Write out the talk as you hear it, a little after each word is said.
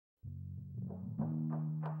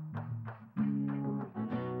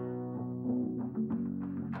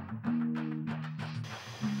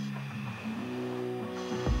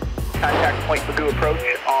Contact Point Magoo approach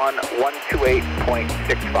on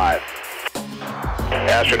 128.65.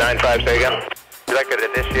 Astro 95, say again. I could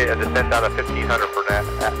initiate a descent out of 1500 for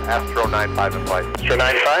Astro 95 in flight. Astro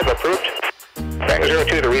 95, approved. Tango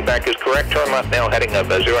 02, the readback is correct. Turn left now, heading up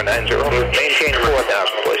 090. Maintain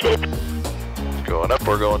 4000, please. Going up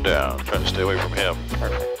or going down? Trying to stay away from him.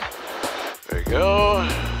 Perfect. There you go.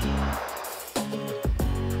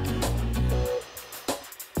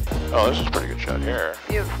 Oh, this is a pretty good shot here.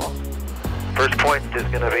 Beautiful. First point is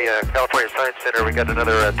going to be California Science Center. We got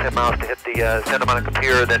another 10 miles to hit the Santa Monica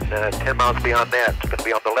Pier, then 10 miles beyond that. It's going to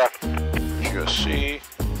be on the left. QSC.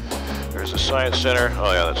 There's the Science Center.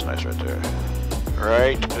 Oh yeah, that's nice right there.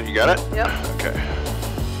 Right, you got it? Yep. Okay.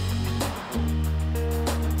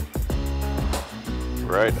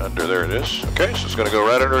 Right under there it is. Okay, so it's going to go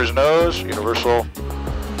right under his nose. Universal.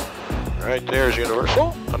 Right there's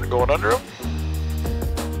Universal. Going under him.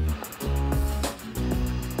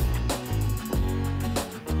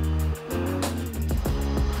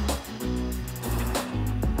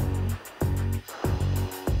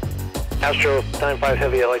 Astro 95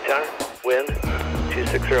 Heavy LA Tower. Wind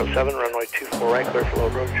 2607, runway 24 right, clear for low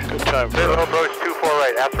approach. Good time for low approach 24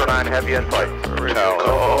 right, Astro 9 Heavy in flight. Tower.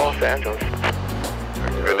 Los Angeles.